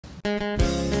There's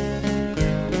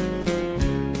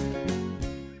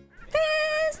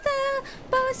the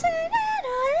bosun and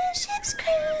all the ship's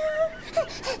crew.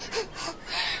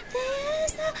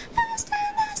 There's the first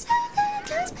and the second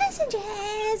class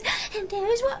passengers. And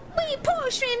there's what we poor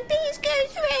shrimpies go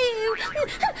through.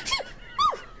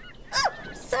 Oh,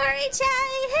 sorry,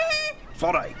 Charlie.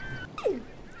 Sorry.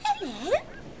 Hello.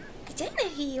 I don't know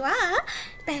who you are,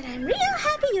 but I'm real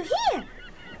happy you're here.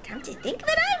 Come to think of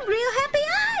it, I'm real happy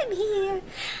I'm here.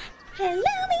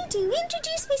 Allow me to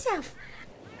introduce myself.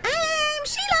 I'm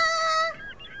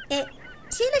Sheila.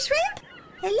 Sheila Shrimp?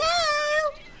 Hello?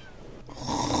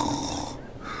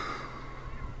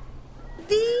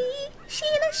 The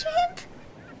Sheila Shrimp?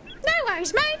 No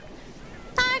worries, mate.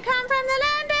 I come from the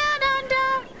land down under.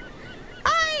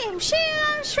 I am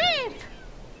Sheila Shrimp.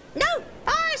 No,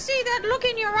 I see that look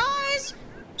in your eyes.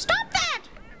 Stop that!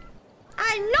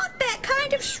 I'm not that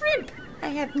kind of shrimp. I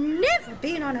have never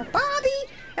been on a Barbie,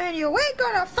 and you ain't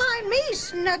gonna find me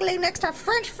snuggling next to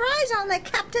French fries on the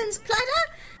captain's platter.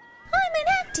 I'm an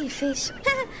acti-fish.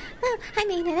 I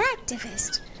mean an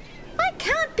activist. I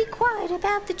can't be quiet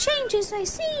about the changes I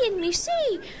see in me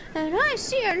sea, and I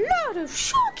see a lot of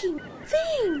shocking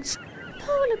things.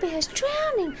 Polar bears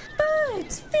drowning,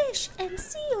 birds, fish and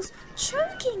seals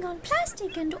choking on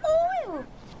plastic and oil.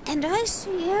 And I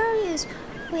see areas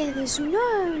where there's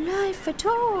no life at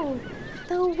all.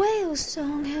 The whale's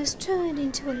song has turned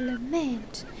into a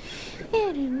lament,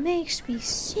 and it makes me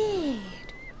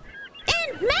sad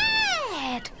and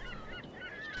mad.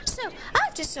 So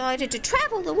I've decided to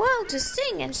travel the world to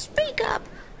sing and speak up.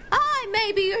 I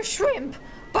may be a shrimp,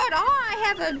 but I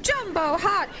have a jumbo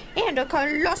heart and a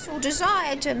colossal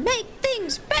desire to make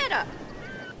things better.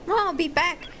 I'll be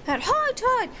back at high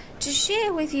tide to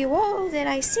share with you all that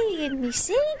I see in me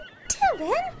sea. Till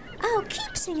then, I'll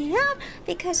keep singing out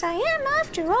because I am,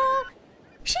 after all,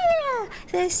 Sheila,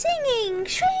 the singing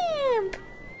shrimp.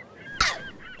 Oh,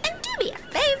 and do me a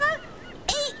favor,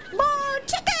 eat more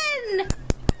chicken.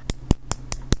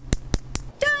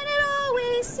 Don't it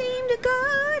always seem to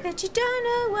go that you don't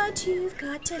know what you've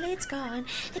got till it's gone?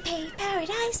 The paved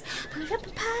paradise, put up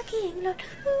a parking lot.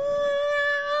 Ooh.